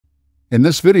In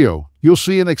this video, you'll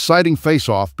see an exciting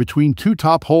face-off between two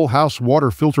top whole house water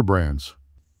filter brands.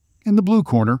 In the blue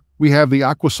corner, we have the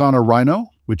Aquasana Rhino,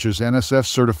 which is NSF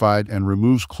certified and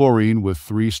removes chlorine with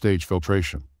 3-stage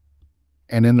filtration.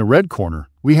 And in the red corner,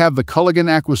 we have the Culligan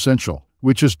Aquasential,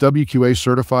 which is WQA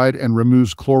certified and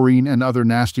removes chlorine and other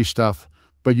nasty stuff,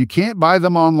 but you can't buy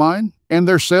them online, and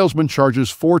their salesman charges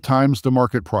 4 times the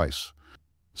market price.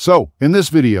 So, in this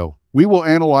video, we will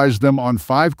analyze them on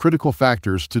 5 critical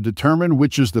factors to determine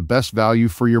which is the best value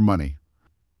for your money.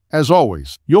 As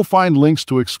always, you'll find links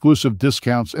to exclusive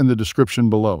discounts in the description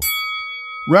below.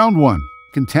 Round 1.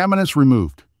 Contaminants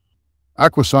removed.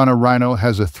 Aquasana Rhino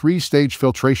has a 3-stage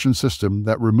filtration system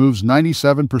that removes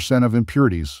 97% of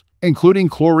impurities, including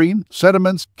chlorine,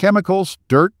 sediments, chemicals,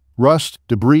 dirt, rust,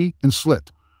 debris, and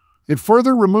slit. It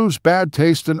further removes bad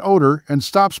taste and odor and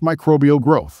stops microbial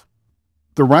growth.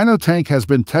 The Rhino tank has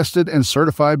been tested and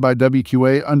certified by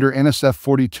WQA under NSF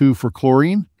 42 for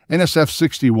chlorine, NSF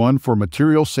 61 for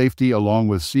material safety along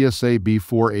with CSA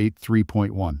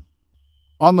B483.1.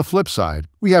 On the flip side,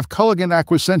 we have Culligan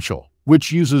Aquasential,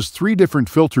 which uses 3 different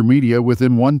filter media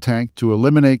within one tank to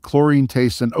eliminate chlorine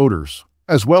tastes and odors,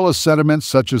 as well as sediments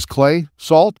such as clay,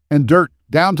 salt, and dirt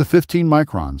down to 15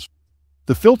 microns.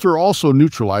 The filter also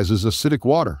neutralizes acidic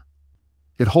water.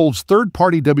 It holds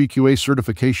third-party WQA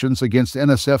certifications against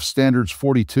NSF standards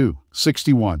 42,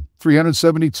 61,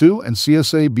 372, and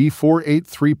CSA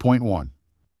B483.1.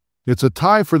 It's a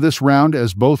tie for this round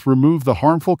as both remove the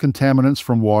harmful contaminants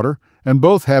from water and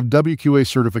both have WQA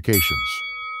certifications.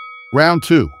 Round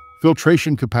 2.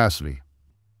 Filtration Capacity.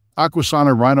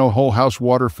 Aquasana Rhino Whole House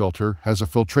Water Filter has a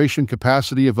filtration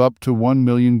capacity of up to 1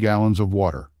 million gallons of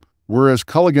water, whereas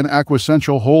Culligan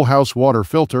Aquasential Whole House Water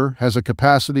Filter has a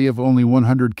capacity of only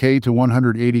 100K to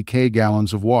 180K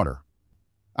gallons of water.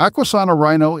 Aquasana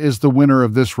Rhino is the winner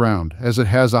of this round as it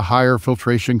has a higher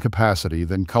filtration capacity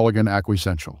than Culligan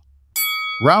Aquasential.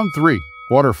 Round 3.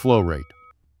 Water Flow Rate.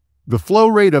 The flow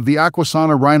rate of the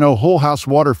Aquasana Rhino Whole House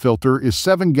Water Filter is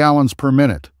 7 gallons per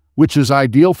minute, which is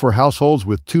ideal for households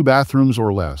with 2 bathrooms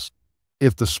or less.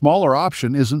 If the smaller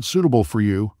option isn't suitable for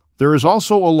you, there is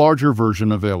also a larger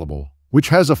version available, which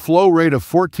has a flow rate of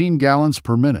 14 gallons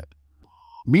per minute.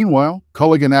 Meanwhile,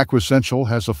 Culligan Aquasential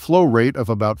has a flow rate of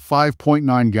about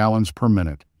 5.9 gallons per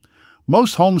minute.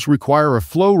 Most homes require a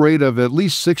flow rate of at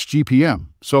least 6 GPM,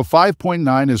 so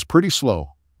 5.9 is pretty slow.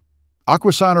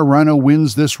 Aquasana Rhino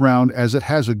wins this round as it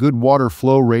has a good water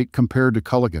flow rate compared to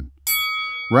Culligan.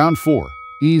 Round 4.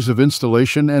 Ease of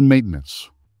installation and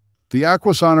maintenance. The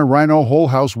Aquasana Rhino Whole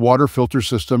House Water Filter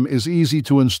System is easy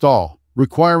to install,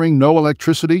 requiring no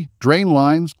electricity, drain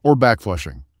lines, or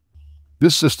backflushing.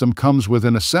 This system comes with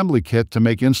an assembly kit to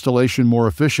make installation more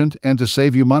efficient and to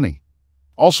save you money.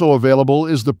 Also available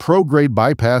is the Pro-Grade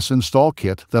Bypass Install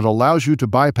Kit that allows you to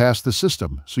bypass the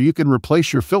system so you can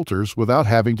replace your filters without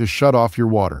having to shut off your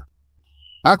water.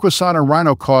 Aquasana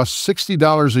Rhino costs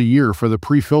 $60 a year for the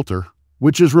pre-filter,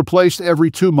 which is replaced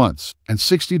every 2 months, and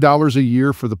 $60 a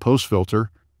year for the post-filter,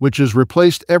 which is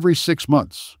replaced every 6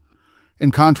 months.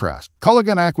 In contrast,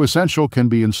 Culligan Aquasential can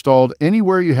be installed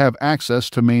anywhere you have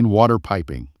access to main water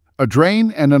piping, a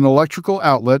drain and an electrical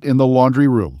outlet in the laundry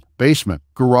room, basement,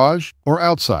 garage, or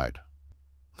outside.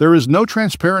 There is no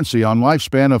transparency on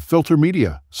lifespan of filter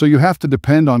media, so you have to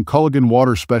depend on Culligan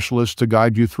water specialists to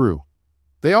guide you through.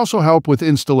 They also help with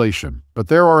installation, but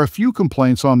there are a few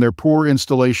complaints on their poor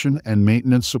installation and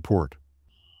maintenance support.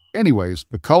 Anyways,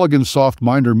 the Culligan Soft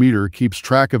Minder meter keeps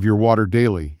track of your water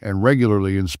daily and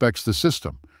regularly inspects the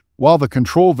system, while the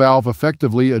control valve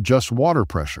effectively adjusts water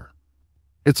pressure.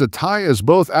 It's a tie as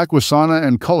both Aquasana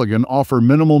and Culligan offer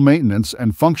minimal maintenance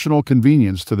and functional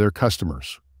convenience to their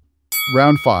customers.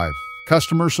 Round 5.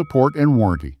 Customer Support and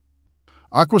Warranty.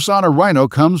 Aquasana Rhino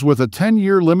comes with a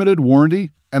 10-year limited warranty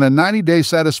and a 90-day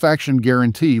satisfaction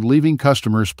guarantee, leaving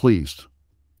customers pleased.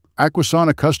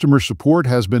 Aquasana customer support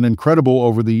has been incredible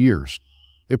over the years.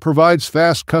 It provides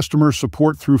fast customer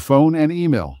support through phone and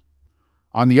email.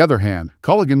 On the other hand,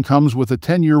 Culligan comes with a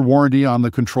 10-year warranty on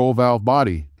the control valve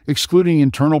body, excluding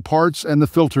internal parts and the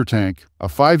filter tank, a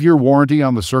 5-year warranty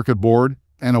on the circuit board,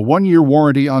 and a 1-year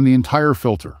warranty on the entire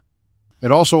filter.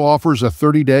 It also offers a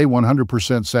 30-day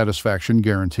 100% satisfaction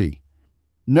guarantee.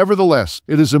 Nevertheless,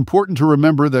 it is important to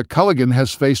remember that Culligan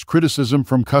has faced criticism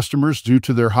from customers due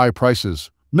to their high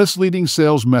prices, misleading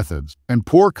sales methods, and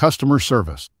poor customer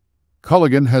service.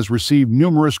 Culligan has received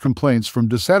numerous complaints from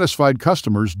dissatisfied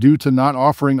customers due to not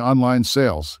offering online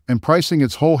sales and pricing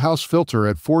its whole house filter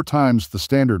at 4 times the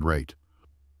standard rate.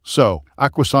 So,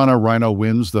 Aquasana Rhino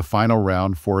wins the final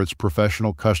round for its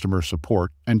professional customer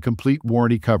support and complete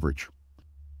warranty coverage.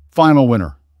 Final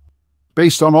winner.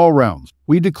 Based on all rounds,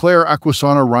 we declare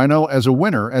Aquasana Rhino as a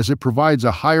winner as it provides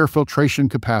a higher filtration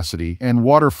capacity and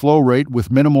water flow rate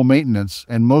with minimal maintenance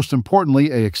and, most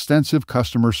importantly, a extensive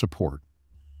customer support.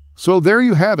 So there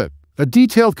you have it, a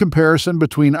detailed comparison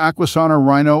between Aquasana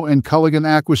Rhino and Culligan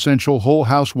Aquasential Whole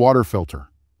House Water Filter.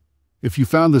 If you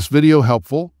found this video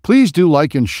helpful, please do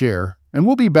like and share, and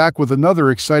we'll be back with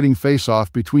another exciting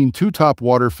face-off between two top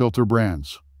water filter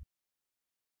brands.